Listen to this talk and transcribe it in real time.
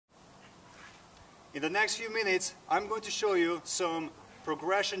In the next few minutes, I'm going to show you some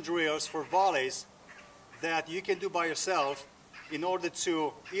progression drills for volleys that you can do by yourself in order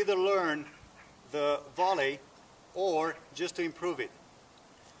to either learn the volley or just to improve it.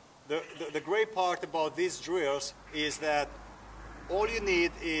 The great part about these drills is that all you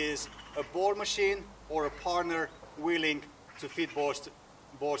need is a ball machine or a partner willing to feed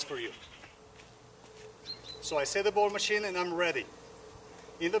balls for you. So I set the ball machine and I'm ready.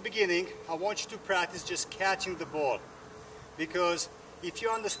 In the beginning, I want you to practice just catching the ball, because if you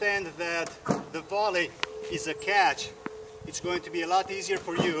understand that the volley is a catch, it's going to be a lot easier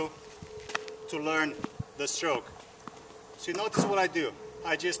for you to learn the stroke. So you notice what I do.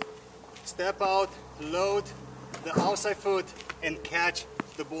 I just step out, load the outside foot and catch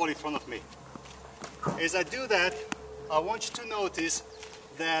the ball in front of me. As I do that, I want you to notice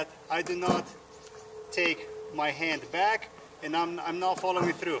that I do not take my hand back and I'm not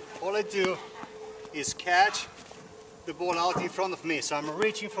following through. All I do is catch the ball out in front of me. So I'm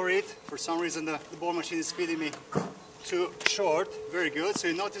reaching for it. For some reason the ball machine is feeding me too short. Very good. So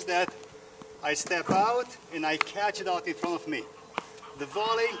you notice that I step out and I catch it out in front of me. The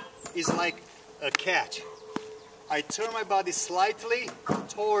volley is like a catch. I turn my body slightly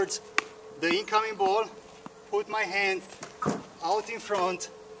towards the incoming ball, put my hand out in front,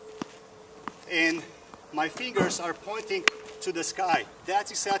 and my fingers are pointing to the sky.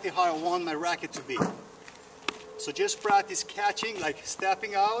 That's exactly how I want my racket to be. So just practice catching, like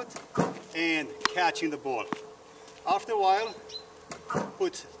stepping out and catching the ball. After a while,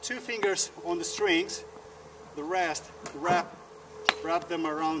 put 2 fingers on the strings, the rest wrap them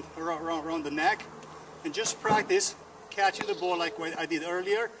around the neck, and just practice catching the ball like what I did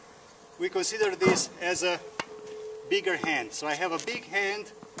earlier. We consider this as a bigger hand. So I have a big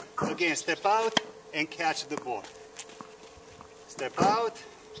hand, again, step out and catch the ball. Step out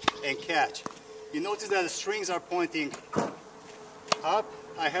and catch. You notice that the strings are pointing up.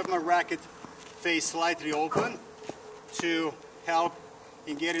 I have my racket face slightly open to help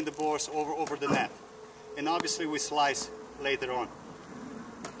in getting the balls over the net. And obviously we slice later on.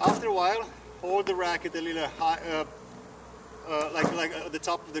 After a while, hold the racket a little high, like at the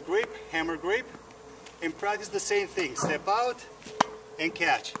top of the grip, hammer grip, and practice the same thing. Step out and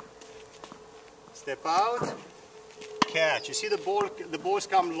catch. Step out, catch. You see the balls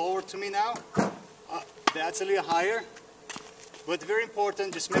come lower to me now? That's a little higher. But very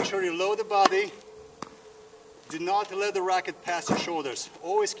important, just make sure you load the body. Do not let the racket pass your shoulders.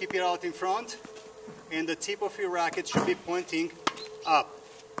 Always keep it out in front, and the tip of your racket should be pointing up.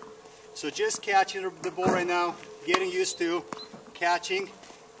 So just catching the ball right now, getting used to catching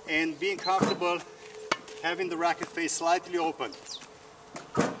and being comfortable having the racket face slightly open.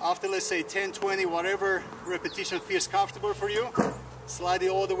 After, let's say 10, 20, whatever repetition feels comfortable for you, slide it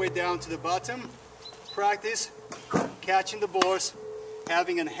all the way down to the bottom. Practice catching the balls,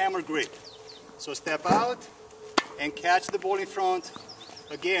 having a hammer grip. So step out and catch the ball in front.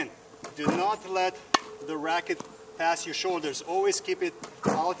 Again, do not let the racket pass your shoulders. Always keep it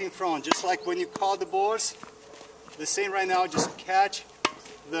out in front, just like when you caught the balls. The same right now, just catch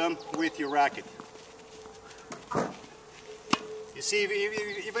them with your racket. You see,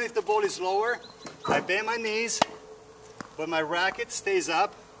 even if the ball is lower, I bend my knees, but my racket stays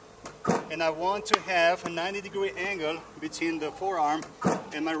up, and I want to have a 90-degree angle between the forearm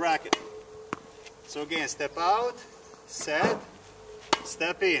and my racket. So again, step out, set,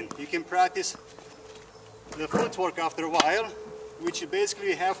 step in. You can practice the footwork after a while, which you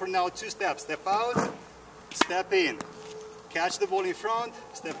basically have for now 2 steps. Step out, step in. Catch the ball in front,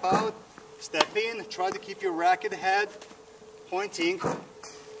 step out, step in. Try to keep your racket head pointing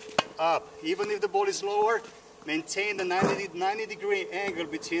up. Even if the ball is lower, maintain the 90-degree angle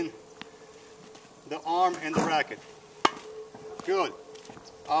between the arm and the racket. Good.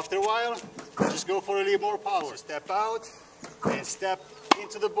 After a while, just go for a little more power. Step out and step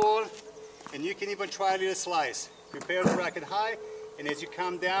into the ball, and you can even try a little slice. Prepare the racket high, and as you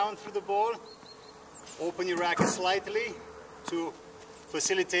come down through the ball, open your racket slightly to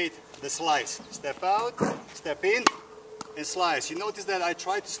facilitate the slice. Step out, step in, and slice. You notice that I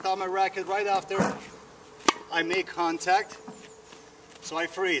try to stop my racket right after I make contact, so I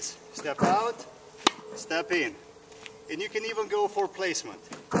freeze. Step out, step in. And you can even go for placement.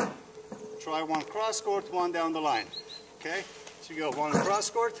 Try one cross court, one down the line. Okay? So you go one cross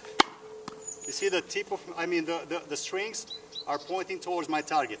court. You see the tip of, the strings are pointing towards my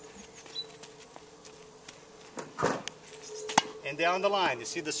target. And down the line, you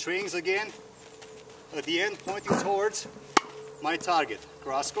see the strings again at the end pointing towards my target.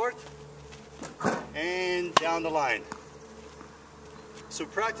 Cross court and down the line. So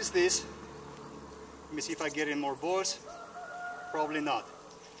practice this Let me see if I get in more balls. Probably not.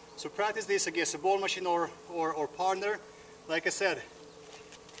 So practice this against a ball machine or partner. Like I said,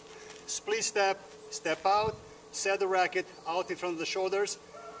 split step, step out, set the racket out in front of the shoulders,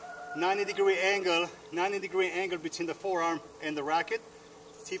 90-degree angle between the forearm and the racket,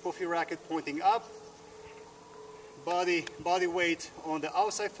 tip of your racket pointing up, body weight on the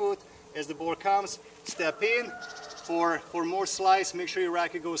outside foot. As the ball comes, step in. For more slice, make sure your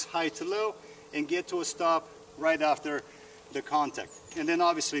racket goes high to low and get to a stop right after the contact. And then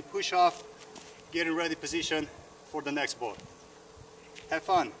obviously push off, get in ready position for the next ball. Have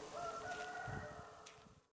fun.